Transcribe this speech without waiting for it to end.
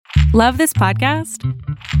Love this podcast?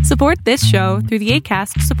 Support this show through the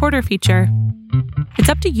Acast supporter feature. It's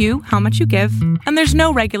up to you how much you give, and there's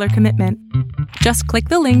no regular commitment. Just click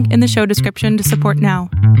the link in the show description to support now.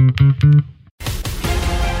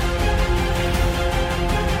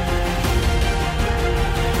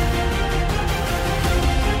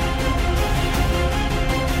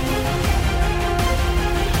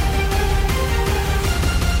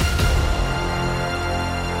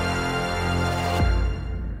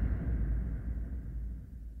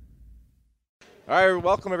 All right,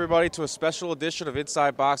 welcome everybody to a special edition of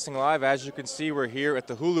Inside Boxing Live. As you can see, we're here at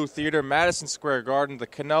the Hulu Theater, Madison Square Garden, the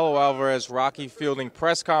Canelo-Alvarez-Rocky Fielding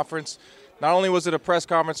press conference. Not only was it a press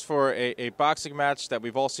conference for a boxing match that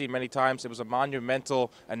we've all seen many times, it was a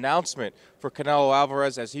monumental announcement for Canelo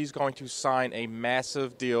Alvarez as he's going to sign a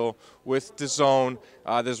massive deal with DAZN.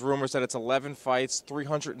 There's rumors that it's 11 fights,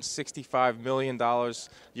 $365 million.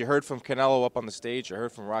 You heard from Canelo up on the stage. You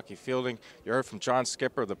heard from Rocky Fielding. You heard from John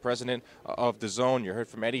Skipper, the president of DAZN. You heard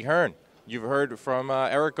from Eddie Hearn. You've heard from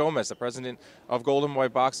Eric Gomez, the president of Golden Boy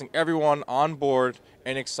Boxing. Everyone on board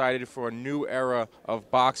and excited for a new era of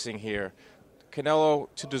boxing here. Canelo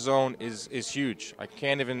to DAZN is huge. I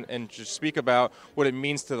can't even just speak about what it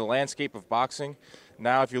means to the landscape of boxing.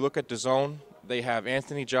 Now, if you look at DAZN, they have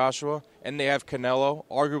Anthony Joshua and they have Canelo,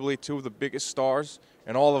 arguably two of the biggest stars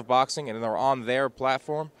in all of boxing, and they're on their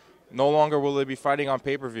platform. No longer will they be fighting on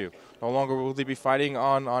pay-per-view. No longer will they be fighting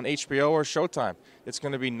on HBO or Showtime. It's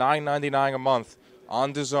going to be $9.99 a month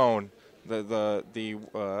on DAZN.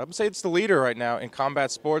 I would say it's the leader right now in combat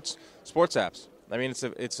sports apps. I mean,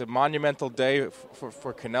 it's a monumental day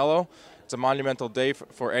for Canelo. It's a monumental day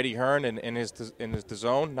for Eddie Hearn and his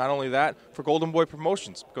DAZN. Not only that, for Golden Boy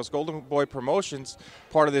Promotions, because Golden Boy Promotions,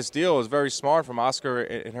 part of this deal is very smart from Oscar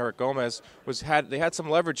and Eric Gomez. They had some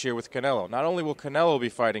leverage here with Canelo. Not only will Canelo be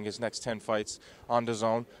fighting his next 10 fights on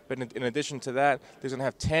DAZN, but in addition to that, there's going to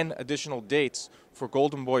have 10 additional dates for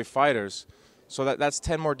Golden Boy fighters. So that's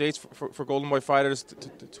 10 more dates for Golden Boy fighters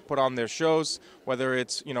to put on their shows, whether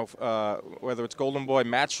it's Golden Boy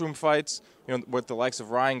matchroom fights, with the likes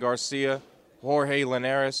of Ryan Garcia, Jorge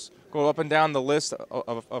Linares, go up and down the list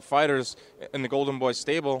of fighters in the Golden Boy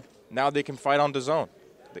stable. Now they can fight on DAZN.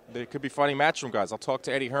 They could be fighting matchroom guys. I'll talk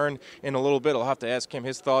to Eddie Hearn in a little bit. I'll have to ask him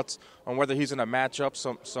his thoughts on whether he's going to match up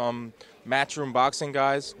some matchroom boxing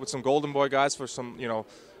guys with some Golden Boy guys for some,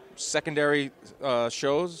 secondary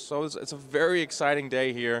shows. So it's a very exciting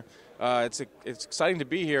day here. It's exciting to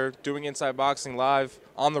be here doing Inside Boxing Live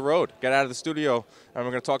on the road. Get out of the studio, and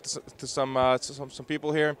we're going to talk to some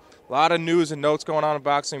people here. A lot of news and notes going on in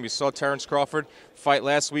boxing. We saw Terrence Crawford fight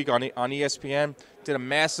last week on ESPN. Did a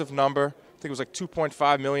massive number. I think it was like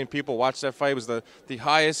 2.5 million people watched that fight. It was the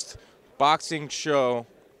highest boxing show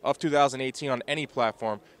of 2018 on any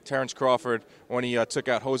platform. Terrence Crawford, when he took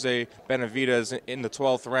out Jose Benavidez in the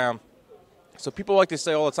 12th round. So people like to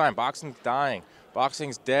say all the time, boxing's dying,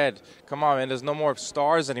 boxing's dead. Come on, man, there's no more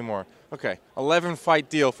stars anymore. Okay, 11-fight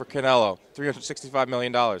deal for Canelo, $365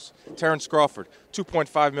 million. Terrence Crawford,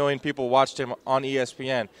 2.5 million people watched him on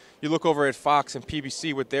ESPN. You look over at Fox and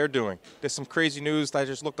PBC, what they're doing. There's some crazy news that I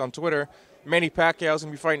just looked on Twitter. Manny Pacquiao's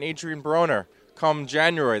going to be fighting Adrian Broner come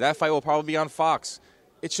January. That fight will probably be on Fox.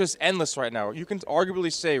 It's just endless right now. You can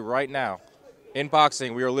arguably say right now, in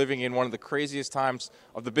boxing, we are living in one of the craziest times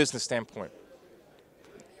of the business standpoint.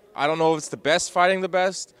 I don't know if it's the best fighting the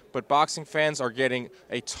best, but boxing fans are getting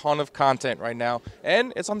a ton of content right now,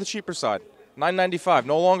 and it's on the cheaper side. $9.95.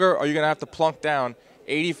 No longer are you going to have to plunk down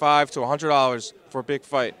 $85 to $100 for a big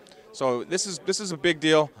fight. So this is a big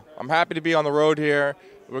deal. I'm happy to be on the road here.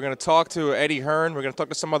 We're going to talk to Eddie Hearn. We're going to talk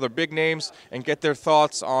to some other big names and get their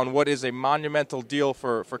thoughts on what is a monumental deal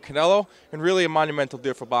for Canelo and really a monumental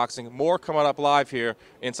deal for boxing. More coming up live here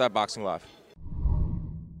Inside Boxing Live.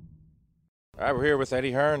 All right, we're here with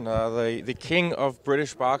Eddie Hearn, the king of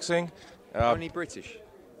British boxing. Only British.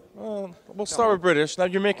 Well, we'll start with British. Now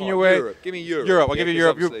you're making your way. Europe. Give me Europe. Europe. I'll give you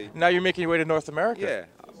Europe. Now you're making your way to North America. Yeah.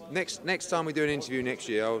 Next time we do an interview next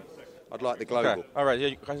year, I'd like the global. Okay. All right. Yeah,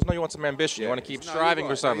 I know you want some ambition. You want to keep striving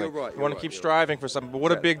for something. You're right. You want to keep striving for something. But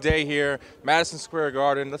what a big day here, Madison Square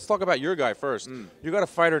Garden. Let's talk about your guy first. You got a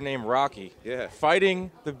fighter named Rocky. Yeah.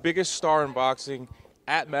 Fighting the biggest star in boxing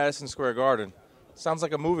at Madison Square Garden. Sounds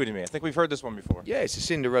like a movie to me. I think we've heard this one before. Yeah, it's a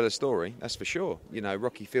Cinderella story, that's for sure.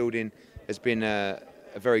 Rocky Fielding has been a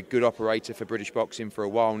very good operator for British boxing for a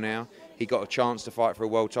while now. He got a chance to fight for a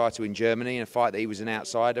world title in Germany in a fight that he was an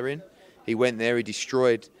outsider in. He went there, he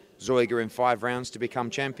destroyed Zoiga in 5 rounds to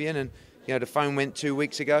become champion, and the phone went 2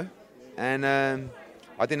 weeks ago, and I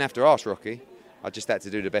didn't have to ask Rocky. I just had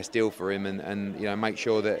to do the best deal for him and make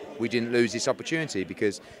sure that we didn't lose this opportunity,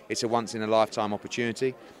 because it's a once in a lifetime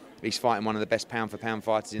opportunity. He's fighting one of the best pound-for-pound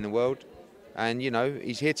fighters in the world. And,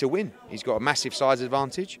 he's here to win. He's got a massive size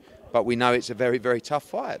advantage, but we know it's a very, very tough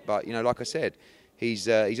fight. But, like I said, he's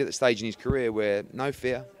at the stage in his career where no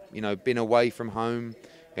fear, been away from home,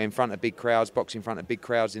 in front of big crowds, boxing in front of big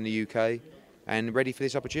crowds in the UK, and ready for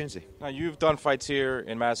this opportunity. Now, you've done fights here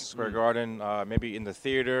in Madison Square Garden, maybe in the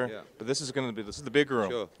theater, but this is the big room.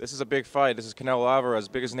 Sure. This is a big fight. This is Canelo Alvarez,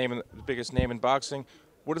 biggest name in boxing.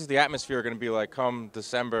 What is the atmosphere going to be like come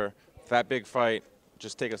December? That big fight.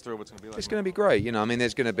 Just take us through what's going to be like. It's going to be great.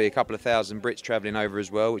 There's going to be a couple of thousand Brits travelling over as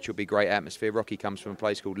well, which will be great atmosphere. Rocky comes from a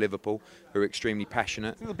place called Liverpool, who are extremely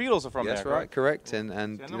passionate. I think the Beatles are from there. That's right, correct.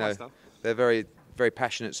 And they're very, very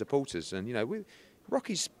passionate supporters. And,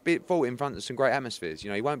 Rocky's fought in front of some great atmospheres.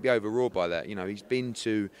 He won't be overawed by that. He's been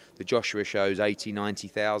to the Joshua shows, 80,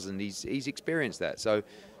 90,000. He's experienced that. So,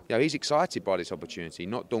 he's excited by this opportunity,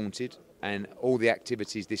 not daunted. And all the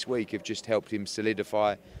activities this week have just helped him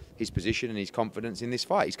solidify his position and his confidence in this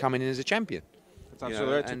fight. He's coming in as a champion. That's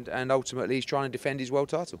absolutely right. And ultimately he's trying to defend his world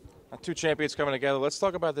title. Now, two champions coming together. Let's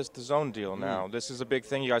talk about this DAZN deal now. This is a big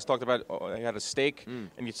thing. You guys talked about you had a stake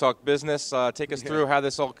and you talked business. Take us through how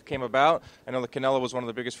this all came about. I know that Canelo was one of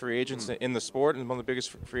the biggest free agents in the sport and one of the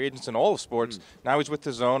biggest free agents in all of sports. Now he's with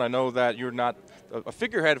DAZN. I know that you're not a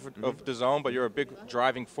figurehead of DAZN, but you're a big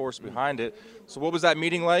driving force behind it. So what was that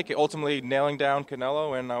meeting like, ultimately nailing down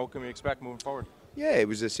Canelo, and what can we expect moving forward? Yeah, it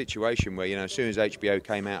was a situation where, as soon as HBO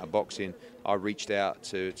came out of boxing, I reached out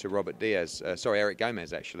to Eric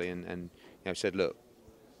Gomez actually, and said, look,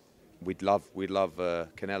 we'd love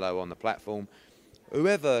Canelo on the platform.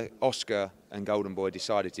 Whoever Oscar and Golden Boy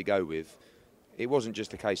decided to go with, it wasn't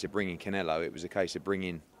just a case of bringing Canelo, it was a case of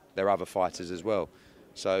bringing their other fighters as well.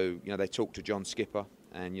 So, they talked to John Skipper,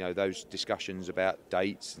 and, those discussions about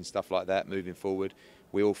dates and stuff like that moving forward.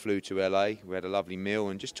 We all flew to LA, we had a lovely meal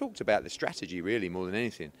and just talked about the strategy really more than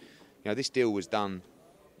anything. This deal was done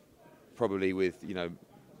probably with,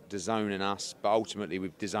 DAZN and us, but ultimately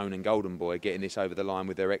with DAZN and Golden Boy getting this over the line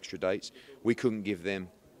with their extra dates. We couldn't give them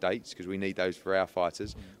dates because we need those for our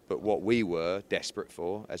fighters. But what we were desperate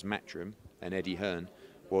for as Matchroom and Eddie Hearn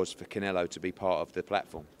was for Canelo to be part of the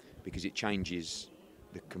platform, because it changes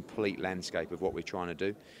the complete landscape of what we're trying to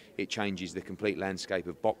do. It changes the complete landscape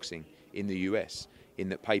of boxing in the US, in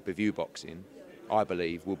that pay-per-view boxing, I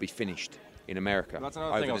believe, will be finished in America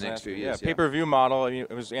over the next few years. Yeah, pay-per-view model. I mean,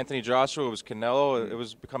 it was Anthony Joshua, it was Canelo. It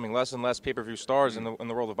was becoming less and less pay-per-view stars in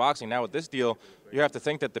the world of boxing. Now with this deal, you have to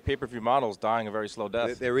think that the pay-per-view model is dying a very slow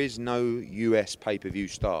death. There is no US pay-per-view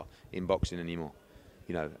star in boxing anymore,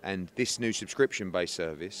 and this new subscription-based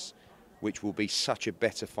service, which will be such a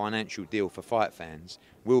better financial deal for fight fans,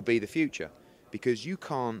 will be the future, because you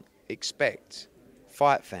can't expect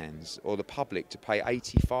fight fans or the public to pay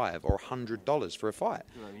 $85 or $100 for a fight.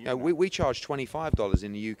 We charge $25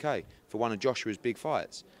 in the UK for one of Joshua's big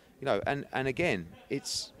fights. And again,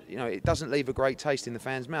 it doesn't leave a great taste in the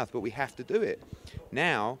fans' mouth, but we have to do it.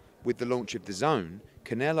 Now, with the launch of DAZN,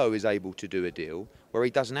 Canelo is able to do a deal where he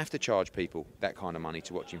doesn't have to charge people that kind of money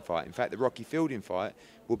to watch him fight. In fact, the Rocky-Fielding fight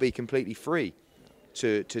will be completely free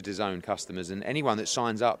to DAZN customers and anyone that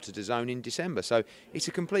signs up to DAZN in December. So it's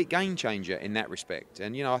a complete game changer in that respect.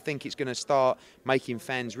 And, I think it's going to start making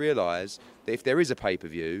fans realise that if there is a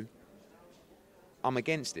pay-per-view, I'm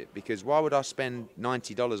against it, because why would I spend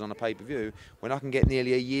 $90 on a pay-per-view when I can get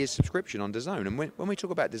nearly a year's subscription on DAZN? And when we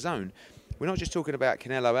talk about DAZN, we're not just talking about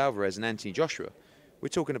Canelo Alvarez and Anthony Joshua. We're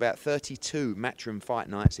talking about 32 Matchroom fight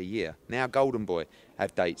nights a year. Now Golden Boy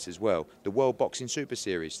have dates as well. The World Boxing Super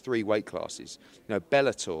Series, 3 weight classes.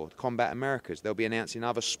 Bellator, Combat Americas. They'll be announcing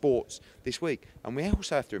other sports this week. And we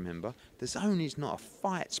also have to remember, DAZN is not a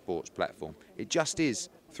fight sports platform. It just is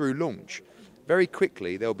through launch. Very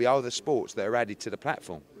quickly, there'll be other sports that are added to the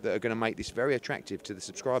platform that are going to make this very attractive to the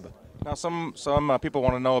subscriber. Now, some people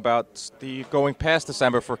want to know about the going past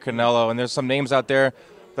December for Canelo, and there's some names out there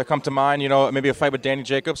that come to mind. Maybe a fight with Danny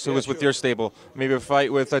Jacobs, who was with your stable. Maybe a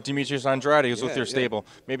fight with Demetrius Andrade, who's with your stable.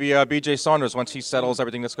 Maybe BJ Saunders, once he settles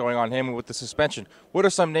everything that's going on him with the suspension. What are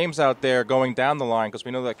some names out there going down the line? Because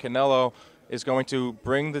we know that Canelo is going to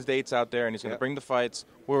bring the dates out there and he's going to bring the fights.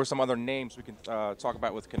 What are some other names we can talk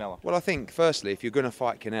about with Canelo? Well, I think, firstly, if you're going to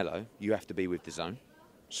fight Canelo, you have to be with DAZN.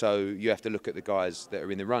 So you have to look at the guys that are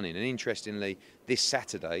in the running. And interestingly, this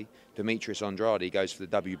Saturday, Demetrius Andrade goes for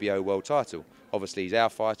the WBO world title. Obviously, he's our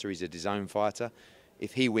fighter. He's a DAZN fighter.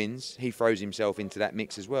 If he wins, he throws himself into that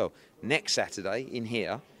mix as well. Next Saturday, in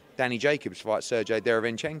here, Danny Jacobs fights Sergey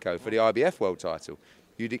Derevyanchenko for the IBF world title.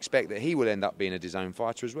 You'd expect that he will end up being a DAZN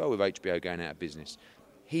fighter as well, with HBO going out of business.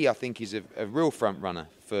 He, I think, is a real front runner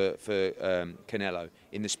for Canelo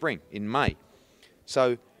in the spring, in May.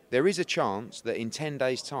 So there is a chance that in 10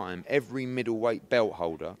 days' time, every middleweight belt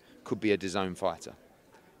holder could be a DAZN fighter.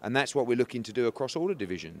 And that's what we're looking to do across all the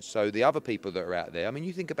divisions. So the other people that are out there, I mean,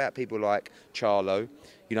 you think about people like Charlo,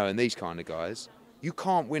 and these kind of guys. You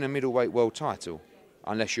can't win a middleweight world title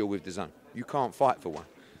unless you're with DAZN. You can't fight for one.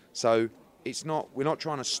 So we're not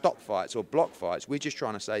trying to stop fights or block fights. We're just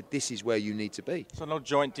trying to say this is where you need to be. So no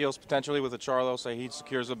joint deals potentially with a Charlo. Say he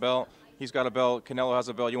secures a belt, he's got a belt, Canelo has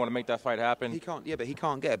a belt. You want to make that fight happen? He can't. Yeah, but he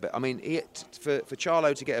can't get a belt. I mean, for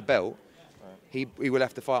Charlo to get a belt, he will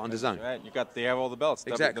have to fight on DAZN. Right, you have all the belts.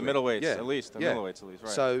 Exactly. The middleweights yeah. at least. Middleweights at least.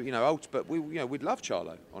 Right. So but we'd love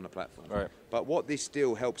Charlo on the platform. Right. But what this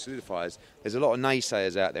still helps solidify is there's a lot of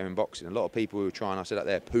naysayers out there in boxing. A lot of people who are trying. I said out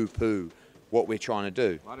there, poo-poo what we're trying to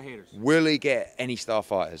do. A lot of haters. Will he get any star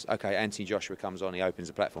fighters? Okay, Anthony Joshua comes on, he opens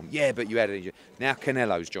the platform. Yeah, but you added. Now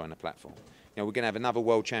Canelo's joined the platform. We're going to have another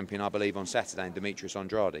world champion, I believe, on Saturday, in Demetrius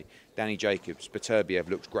Andrade. Danny Jacobs, Beterbiev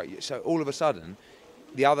looks great. So all of a sudden,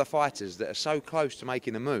 the other fighters that are so close to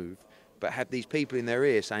making a move but have these people in their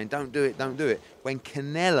ear saying, don't do it. When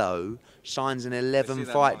Canelo signs an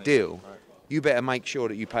 11-fight deal, right, you better make sure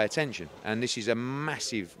that you pay attention. And this is a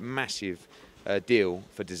massive, massive deal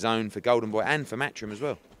for DAZN, for Golden Boy, and for Matchroom as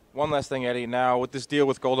well. One last thing, Eddie. Now, with this deal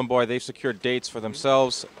with Golden Boy, they've secured dates for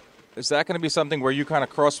themselves. Is that going to be something where you kind of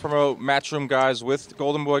cross-promote Matchroom guys with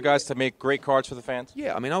Golden Boy guys to make great cards for the fans?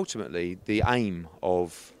 Yeah, I mean, ultimately, the aim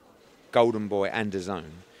of Golden Boy and DAZN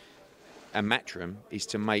and Matchroom is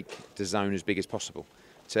to make DAZN as big as possible,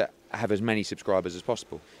 to have as many subscribers as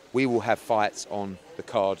possible. We will have fights on the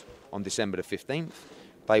card on December the 15th.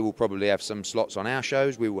 They will probably have some slots on our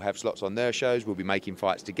shows. We will have slots on their shows. We'll be making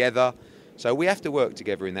fights together. So we have to work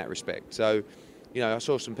together in that respect. So, I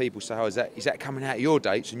saw some people say, is that coming out of your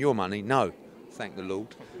dates and your money? No, thank the Lord.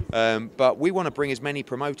 But we want to bring as many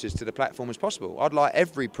promoters to the platform as possible. I'd like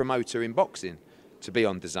every promoter in boxing to be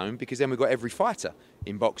on DAZN, because then we've got every fighter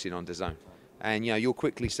in boxing on DAZN. And, you'll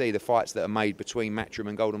quickly see the fights that are made between Matchroom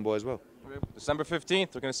and Golden Boy as well. December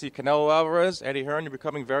 15th, we're going to see Canelo Alvarez, Eddie Hearn. You're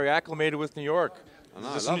becoming very acclimated with New York. I know,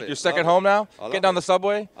 I love it. Your second home now? Getting on the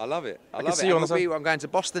subway? I love it. I can see you on the subway. I'm going to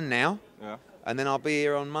Boston now. Yeah. And then I'll be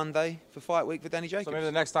here on Monday for Fight Week for Danny Jacobs. So maybe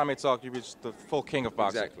the next time we talk, you'll be just the full king of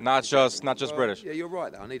boxing. Exactly. Not just British. Yeah, you're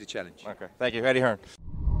right, though. I need a challenge. Okay. Thank you, Eddie Hearn.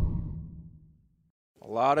 A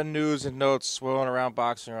lot of news and notes swirling around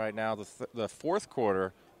boxing right now. The fourth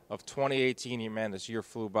quarter of 2018, man, this year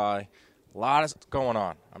flew by. A lot is going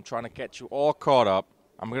on. I'm trying to get you all caught up.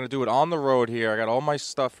 I'm going to do it on the road here. I got all my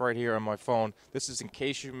stuff right here on my phone. This is in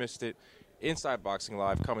case you missed it. Inside Boxing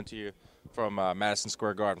Live, coming to you from Madison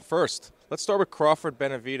Square Garden. First, let's start with Crawford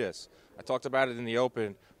Benavidez. I talked about it in the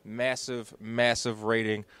open. Massive, massive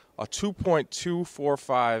rating.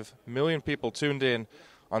 2.245 million people tuned in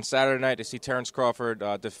on Saturday night to see Terence Crawford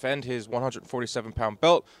defend his 147-pound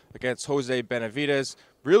belt against Jose Benavidez.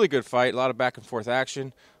 Really good fight, a lot of back-and-forth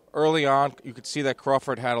action. Early on, you could see that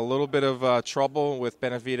Crawford had a little bit of trouble with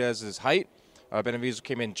Benavidez's height. Benavidez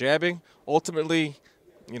came in jabbing. Ultimately,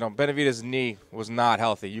 Benavidez's knee was not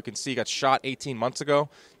healthy. You can see he got shot 18 months ago.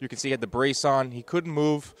 You can see he had the brace on. He couldn't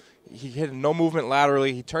move. He had no movement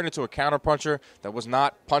laterally. He turned into a counterpuncher that was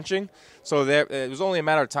not punching. So it was only a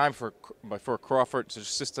matter of time for Crawford to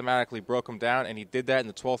systematically broke him down, and he did that in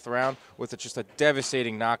the 12th round with just a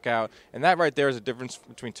devastating knockout. And that right there is a difference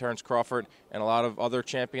between Terence Crawford and a lot of other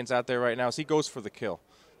champions out there right now. Is he goes for the kill.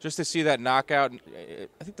 Just to see that knockout,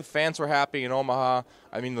 I think the fans were happy in Omaha.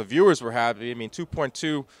 I mean, the viewers were happy. I mean,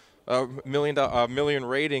 2.2 million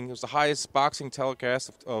rating. It was the highest boxing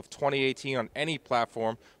telecast of 2018 on any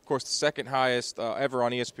platform. Of course, the second highest ever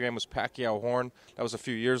on ESPN was Pacquiao-Horn. That was a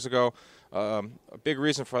few years ago. A big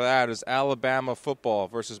reason for that is Alabama football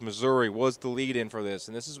versus Missouri was the lead-in for this,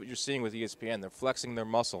 and this is what you're seeing with ESPN. They're flexing their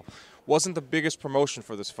muscle. Wasn't the biggest promotion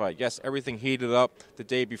for this fight. Yes, everything heated up the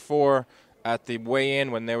day before at the weigh-in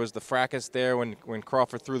when there was the fracas there when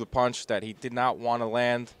Crawford threw the punch that he did not want to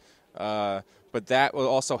land. But that will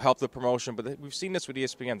also help the promotion. But we've seen this with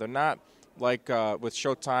ESPN. They're not like with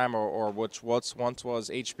Showtime or which once was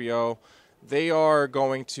HBO. They are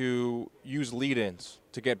going to use lead-ins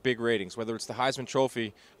to get big ratings, whether it's the Heisman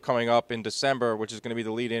Trophy coming up in December, which is going to be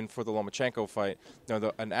the lead-in for the Lomachenko fight.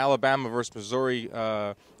 An Alabama versus Missouri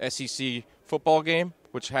SEC football game,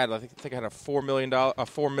 which had I think had a $4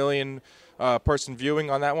 million person viewing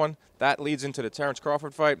on that one. That leads into the Terence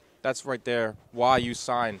Crawford fight. That's right there why you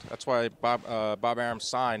signed. That's why Bob Arum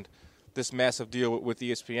signed this massive deal with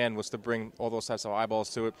ESPN, was to bring all those types of eyeballs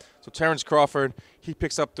to it. So Terence Crawford, he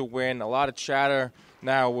picks up the win. A lot of chatter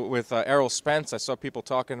now with Errol Spence. I saw people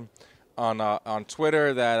talking on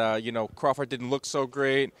Twitter that Crawford didn't look so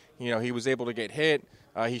great. He was able to get hit.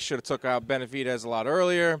 He should have took out Benavidez a lot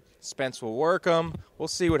earlier. Spence will work him. We'll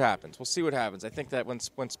see what happens. I think that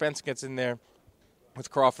when Spence gets in there with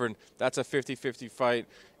Crawford, that's a 50-50 fight,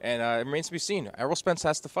 and it remains to be seen. Errol Spence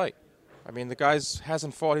has to fight. I mean, the guy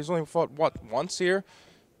hasn't fought. He's only fought, once here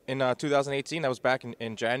in 2018. That was back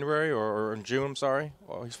in January or in June, I'm sorry.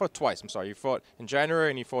 Well, he's fought twice, I'm sorry. He fought in January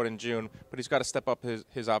and he fought in June, but he's got to step up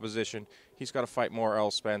his opposition. He's got to fight more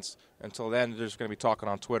Errol Spence. Until then, they're just going to be talking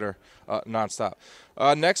on Twitter nonstop.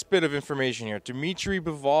 Next bit of information here. Dimitri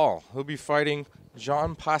Bivol. He'll be fighting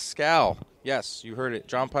Jean Pascal. Yes, you heard it.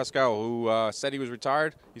 Jean Pascal, who said he was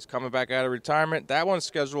retired. He's coming back out of retirement. That one's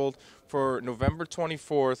scheduled for November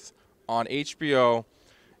 24th on HBO.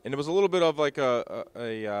 And it was a little bit of like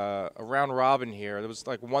a round robin here. There was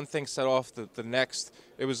like one thing set off the next.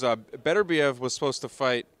 It was Beterbiev was supposed to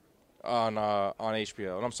fight on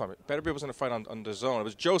HBO. And I'm sorry, Beterbiev was going to fight on DAZN. It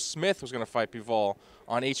was Joe Smith was going to fight Bivol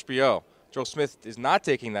on HBO. Joe Smith is not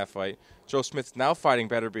taking that fight. Joe Smith's now fighting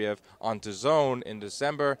Beterbiev on DAZN in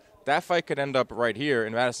December. That fight could end up right here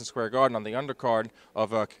in Madison Square Garden on the undercard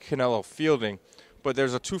of Canelo-Fielding. But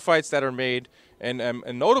there's two fights that are made, and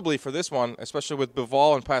notably for this one, especially with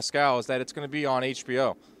Bivol and Pascal, is that it's going to be on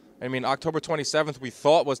HBO. I mean, October 27th we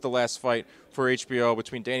thought was the last fight for HBO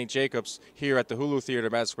between Danny Jacobs here at the Hulu Theater,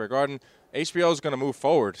 Madison Square Garden. HBO is going to move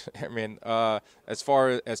forward. I mean, as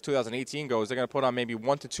far as 2018 goes, they're going to put on maybe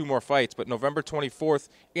 1 to 2 more fights. But November 24th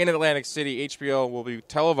in Atlantic City, HBO will be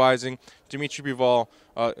televising Dimitri Bivol,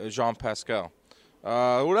 Jean Pascal.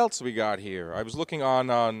 What else we got here? I was looking on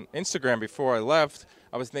Instagram before I left.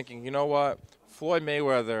 I was thinking, you know what? Floyd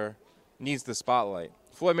Mayweather needs the spotlight.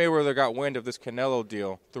 Floyd Mayweather got wind of this Canelo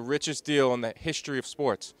deal, the richest deal in the history of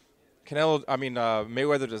sports.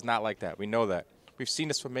 Mayweather does not like that. We know that. We've seen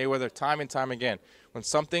this from Mayweather time and time again. When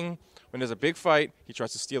there's a big fight, he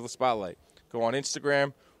tries to steal the spotlight. Go on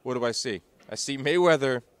Instagram, what do I see? I see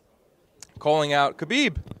Mayweather calling out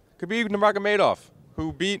Khabib Nurmagomedov,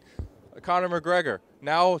 who beat Conor McGregor,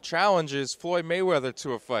 now challenges Floyd Mayweather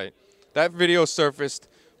to a fight. That video surfaced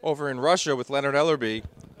over in Russia with Leonard Ellerby,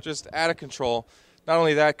 just out of control. Not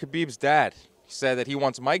only that, Khabib's dad said that he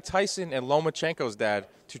wants Mike Tyson and Lomachenko's dad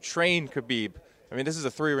to train Khabib. I mean, this is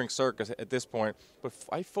a 3-ring circus at this point, but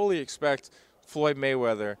I fully expect Floyd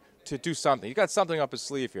Mayweather to do something. He's got something up his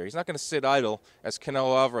sleeve here. He's not going to sit idle as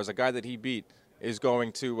Canelo Alvarez, a guy that he beat, is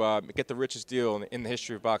going to get the richest deal in the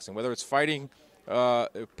history of boxing. Whether it's fighting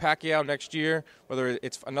Pacquiao next year, whether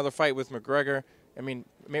it's another fight with McGregor, I mean,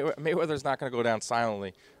 Mayweather's not going to go down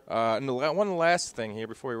silently. And one last thing here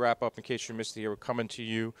before we wrap up, in case you missed it here, we're coming to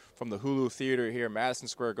you from the Hulu Theater here in Madison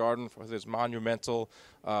Square Garden for this monumental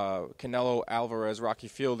Canelo Alvarez Rocky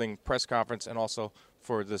Fielding press conference, and also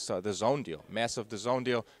for this the DAZN deal, massive DAZN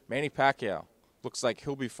deal. Manny Pacquiao looks like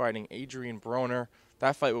he'll be fighting Adrian Broner.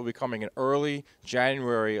 That fight will be coming in early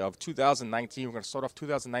January of 2019. We're going to start off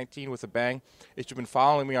 2019 with a bang. If you've been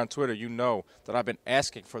following me on Twitter, you know that I've been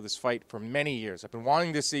asking for this fight for many years. I've been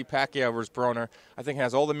wanting to see Pacquiao versus Broner. I think it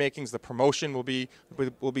has all the makings. The promotion will be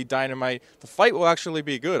dynamite. The fight will actually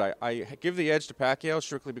be good. I give the edge to Pacquiao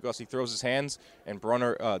strictly because he throws his hands and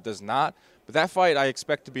Broner does not. But that fight I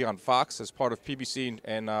expect to be on Fox as part of PBC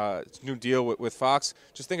and its new deal with Fox.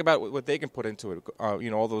 Just think about what they can put into it.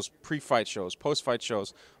 All those pre-fight shows, post-fight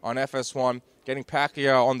shows on FS1. Getting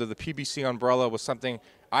Pacquiao under the PBC umbrella was something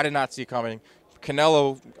I did not see coming.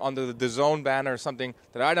 Canelo under the DAZN banner is something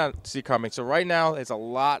that I did not see coming. So right now, there's a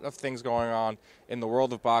lot of things going on in the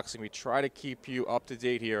world of boxing. We try to keep you up to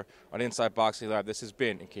date here on Inside Boxing Live. This has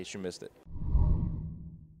been, in case you missed it.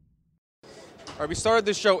 All right, we started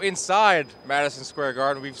this show inside Madison Square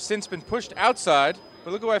Garden. We've since been pushed outside,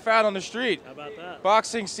 but look who I found on the street. How about that?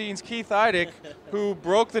 Boxing Scene's Keith Eidick, who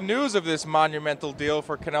broke the news of this monumental deal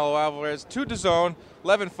for Canelo Alvarez to DAZN,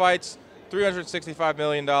 11 fights, $365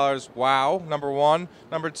 million. Wow, number one.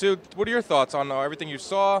 Number two, what are your thoughts on everything you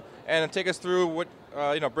saw? And take us through what,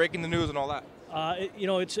 breaking the news and all that.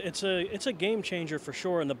 It's a game changer for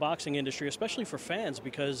sure in the boxing industry, especially for fans,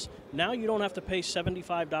 because now you don't have to pay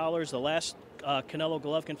 $75. The last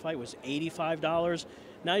Canelo-Golovkin fight was $85.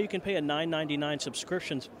 Now you can pay a $9.99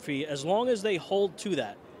 subscription fee as long as they hold to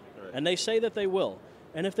that. Right. And they say that they will.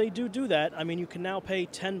 And if they do that, I mean, you can now pay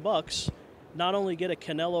 $10, not only get a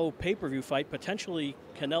Canelo pay-per-view fight, potentially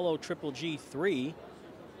Canelo Triple G 3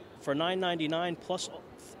 for $9.99 plus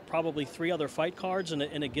probably 3 other fight cards in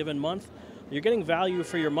a given month. You're getting value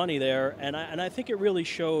for your money there, and I think it really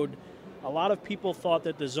showed. A lot of people thought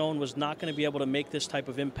that DAZN was not going to be able to make this type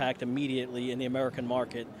of impact immediately in the American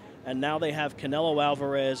market, and now they have Canelo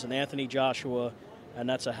Alvarez and Anthony Joshua, and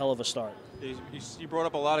that's a hell of a start. You brought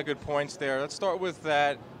up a lot of good points there. Let's start with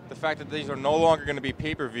that, the fact that these are no longer going to be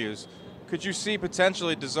pay-per-views. Could you see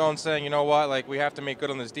potentially DAZN saying, you know what, like we have to make good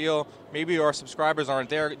on this deal? Maybe our subscribers aren't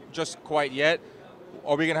there just quite yet.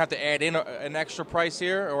 Are we going to have to add in an extra price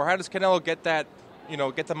here? Or how does Canelo get that,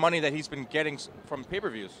 get the money that he's been getting from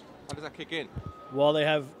pay-per-views? How does that kick in? Well,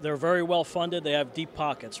 they're very well funded. They have deep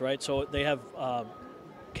pockets, right? So they have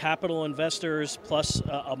capital investors plus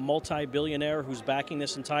a multi-billionaire who's backing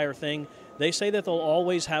this entire thing. They say that they'll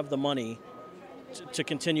always have the money to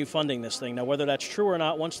continue funding this thing. Now, whether that's true or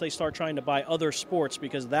not, once they start trying to buy other sports,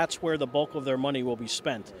 because that's where the bulk of their money will be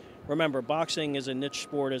spent. Remember, boxing is a niche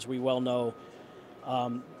sport, as we well know.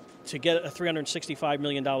 To get a $365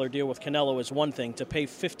 million deal with Canelo is one thing. To pay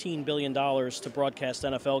 $15 billion to broadcast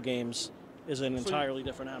NFL games is an entirely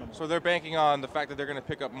different animal. So they're banking on the fact that they're going to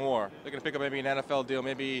pick up more. They're going to pick up maybe an NFL deal,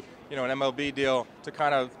 maybe an MLB deal to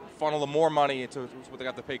kind of funnel more money into what they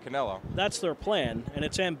got to pay Canelo. That's their plan, and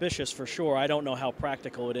it's ambitious for sure. I don't know how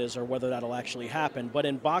practical it is or whether that'll actually happen. But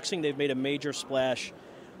in boxing, they've made a major splash.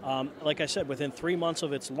 Like I said, within 3 months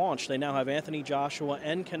of its launch, they now have Anthony Joshua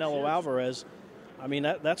and Canelo Alvarez. I mean,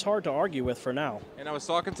 that's hard to argue with for now. And I was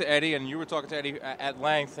talking to Eddie, and you were talking to Eddie at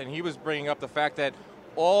length, and he was bringing up the fact that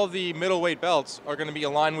all the middleweight belts are going to be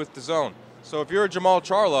aligned with DAZN. So if you're a Jamal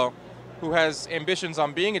Charlo who has ambitions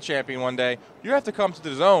on being a champion one day, you have to come to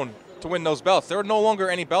DAZN to win those belts. There are no longer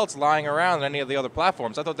any belts lying around on any of the other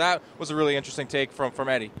platforms. I thought that was a really interesting take from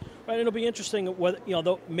Eddie. Right, it'll be interesting.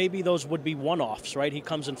 Maybe those would be one-offs, right? He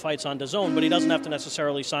comes and fights on DAZN, but he doesn't have to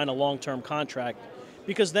necessarily sign a long-term contract.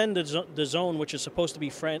 Because then the zone, which is supposed to be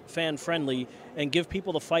fan-friendly and give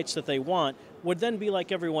people the fights that they want, would then be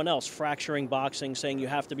like everyone else, fracturing boxing, saying you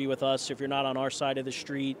have to be with us if you're not on our side of the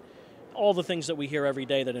street, all the things that we hear every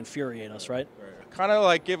day that infuriate us, right? Kind of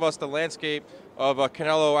like give us the landscape of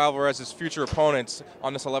Canelo Alvarez's future opponents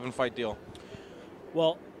on this 11-fight deal.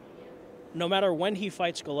 Well, no matter when he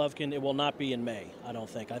fights Golovkin, it will not be in May, I don't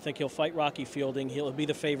think. I think he'll fight Rocky Fielding. He'll be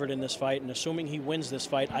the favorite in this fight, and assuming he wins this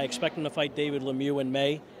fight, I expect him to fight David Lemieux in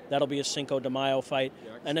May. That'll be a Cinco de Mayo fight.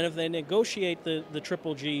 And then if they negotiate the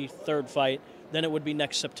Triple G third fight, then it would be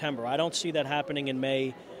next September. I don't see that happening in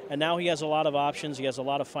May. And now he has a lot of options. He has a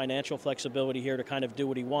lot of financial flexibility here to kind of do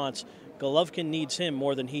what he wants. Golovkin needs him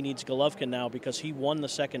more than he needs Golovkin now because he won the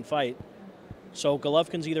second fight. So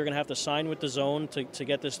Golovkin's either going to have to sign with DAZN to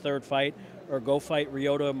get this third fight or go fight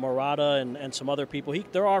Ryota Murata and some other people.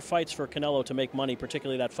 There are fights for Canelo to make money,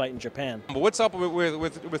 particularly that fight in Japan. But what's up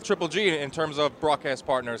with Triple G in terms of broadcast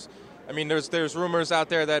partners? I mean, there's rumors out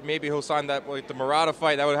there that maybe he'll sign that with the Murata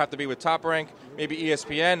fight. That would have to be with Top Rank, maybe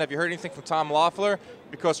ESPN. Have you heard anything from Tom Loeffler?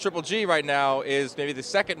 Because Triple G right now is maybe the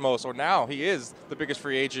second most, or now he is the biggest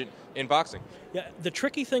free agent in boxing. Yeah, the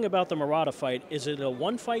tricky thing about the Murata fight, is it a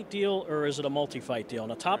one-fight deal or is it a multi-fight deal?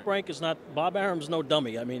 Now, Top Rank is not, Bob Arum's no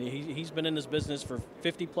dummy. I mean, he's been in this business for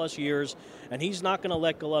 50-plus years, and he's not going to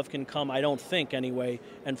let Golovkin come, I don't think anyway,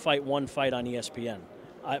 and fight one fight on ESPN.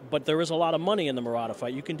 But there is a lot of money in the Murata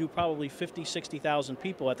fight. You can do probably 50, 60,000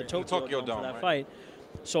 people at the Tokyo Dome for that fight.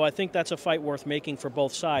 So I think that's a fight worth making for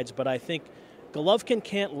both sides. But I think Golovkin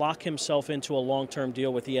can't lock himself into a long-term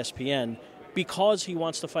deal with ESPN because he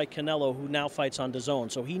wants to fight Canelo, who now fights on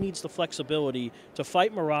DAZN. So he needs the flexibility to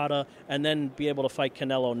fight Murata and then be able to fight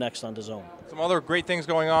Canelo next on DAZN. Some other great things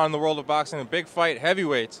going on in the world of boxing. A big fight,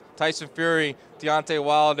 heavyweights, Tyson Fury, Deontay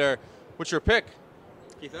Wilder. What's your pick?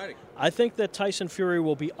 Keith Heidig. I think that Tyson Fury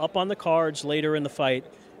will be up on the cards later in the fight,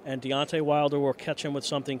 and Deontay Wilder will catch him with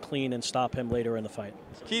something clean and stop him later in the fight.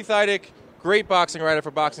 Keith Heidig, great boxing writer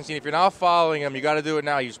for Boxing Scene. If you're not following him, you got to do it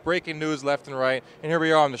now. He's breaking news left and right, and here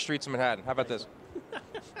we are on the streets of Manhattan. How about this?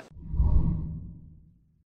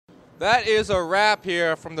 That is a wrap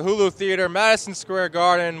here from the Hulu Theater, Madison Square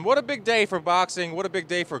Garden. What a big day for boxing. What a big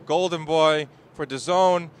day for Golden Boy, for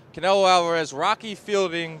DAZN, Canelo Alvarez, Rocky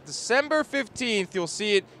Fielding. December 15th, you'll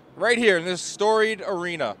see it right here in this storied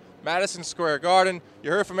arena, Madison Square Garden.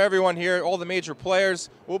 You heard from everyone here, all the major players.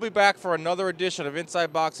 We'll be back for another edition of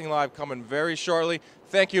Inside Boxing Live coming very shortly.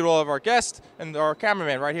 Thank you to all of our guests and our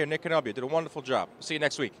cameraman right here, Nick Canobia. Did a wonderful job. See you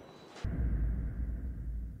next week.